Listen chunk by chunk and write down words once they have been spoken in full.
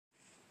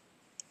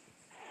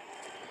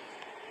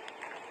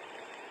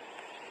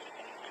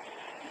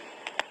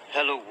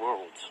Hello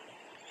world.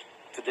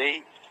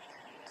 Today,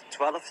 the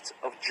 12th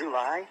of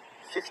July,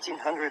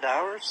 1500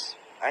 hours,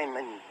 I'm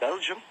in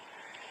Belgium,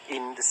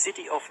 in the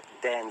city of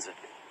Deinze.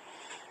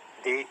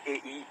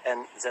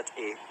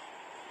 D-E-I-N-Z-E.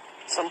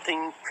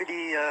 Something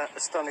pretty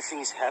astonishing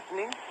is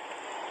happening,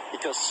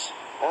 because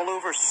all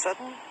over a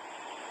sudden,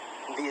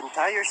 in the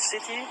entire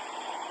city,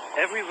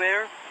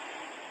 everywhere,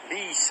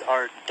 bees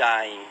are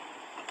dying.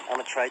 I'm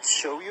gonna try to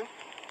show you.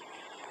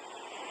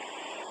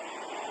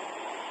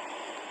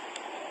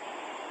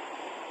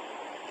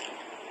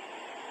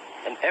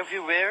 And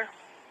everywhere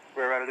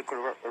where I look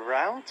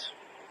around,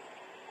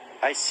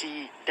 I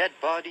see dead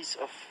bodies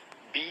of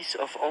bees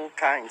of all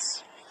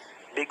kinds.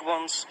 Big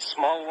ones,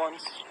 small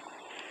ones.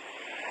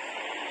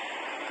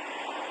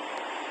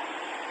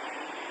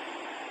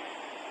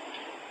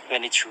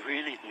 And it's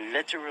really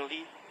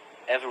literally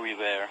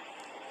everywhere.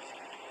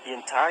 The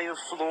entire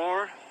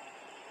floor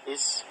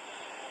is,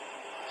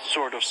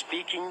 sort of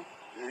speaking,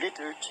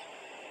 littered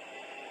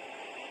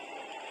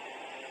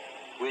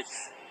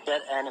with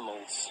dead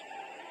animals.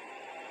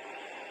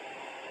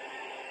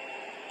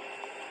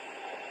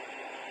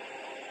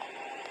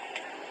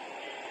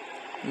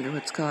 Wonder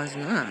what's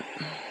causing that.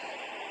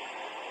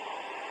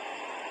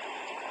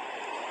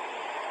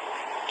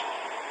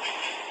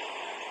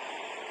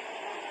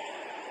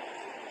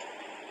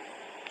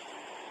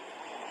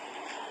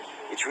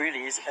 It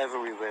really is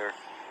everywhere.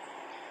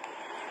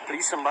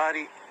 Please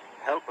somebody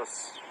help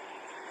us.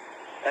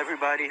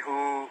 Everybody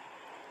who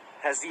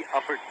has the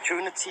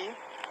opportunity,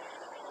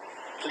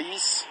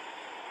 please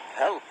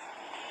help.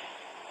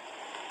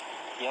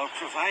 They are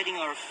providing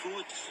our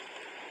food.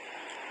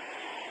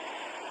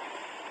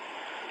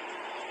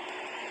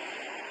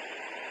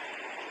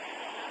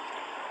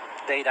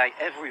 They die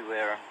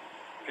everywhere.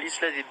 Please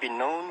let it be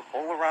known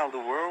all around the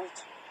world.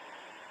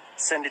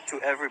 Send it to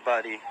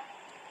everybody.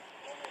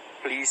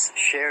 Please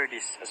share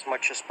this as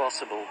much as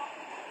possible.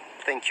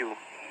 Thank you.